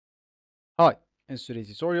In today's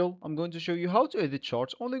tutorial, I'm going to show you how to edit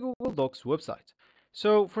charts on the Google Docs website.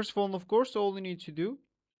 So first of all, of course, all you need to do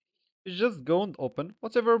is just go and open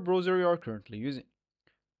whatever browser you are currently using.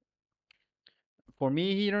 For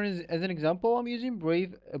me here as an example, I'm using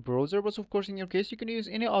Brave browser, but of course in your case, you can use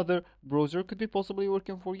any other browser could be possibly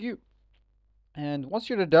working for you. And once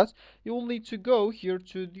you're at that, you will need to go here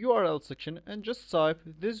to the URL section and just type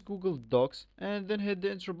this Google Docs and then hit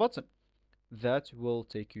the enter button. That will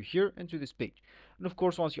take you here into this page. And of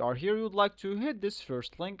course, once you are here, you would like to hit this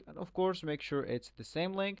first link, and of course make sure it's the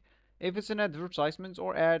same link. If it's an advertisement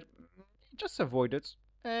or ad, just avoid it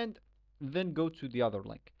and then go to the other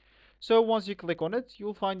link. So once you click on it,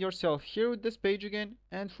 you'll find yourself here with this page again,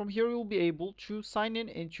 and from here you'll be able to sign in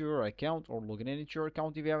into your account or log in into your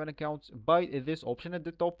account if you have an account by this option at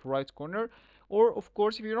the top right corner. Or of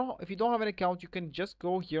course, if you don't have an account, you can just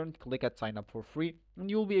go here and click at sign up for free, and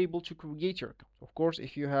you'll be able to create your account. Of course,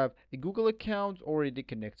 if you have a Google account already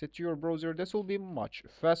connected to your browser, this will be much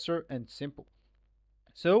faster and simple.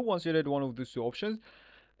 So once you did one of these two options,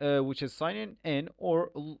 which is signing in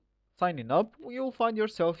or signing up, you'll find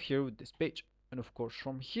yourself here with this page. And of course,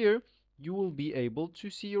 from here, you will be able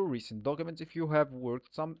to see your recent documents if you have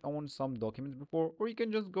worked on some documents before, or you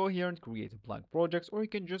can just go here and create a blank project, or you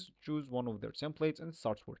can just choose one of their templates and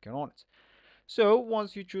start working on it. So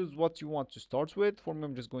once you choose what you want to start with, for me,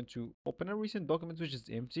 I'm just going to open a recent document which is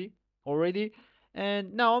empty already.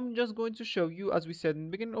 And now I'm just going to show you, as we said in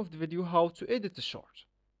the beginning of the video, how to edit the chart.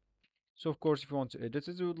 So of course, if you want to edit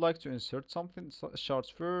it, you would like to insert something,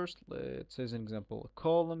 charts first. Let's say as an example, a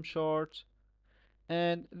column chart,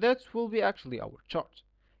 and that will be actually our chart.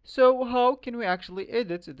 So how can we actually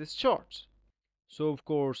edit this chart? So of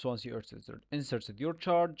course, once you inserted your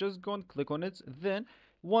chart, just go and click on it. Then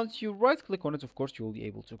once you right click on it, of course, you will be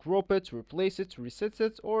able to crop it, replace it, reset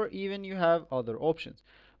it, or even you have other options.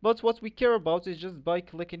 But what we care about is just by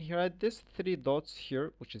clicking here at this three dots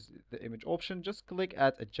here, which is the image option, just click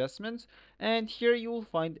at adjustments, and here you will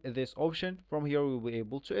find this option. From here, we will be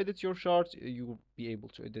able to edit your chart. You will be able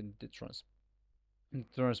to edit the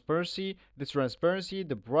transparency,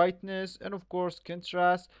 the brightness, and of course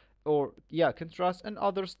contrast, or yeah, contrast and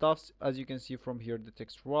other stuffs, as you can see from here, the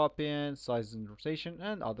text wrapping, size and rotation,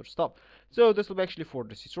 and other stuff. So this will be actually for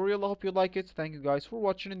this tutorial. I hope you like it. Thank you guys for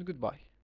watching, and goodbye.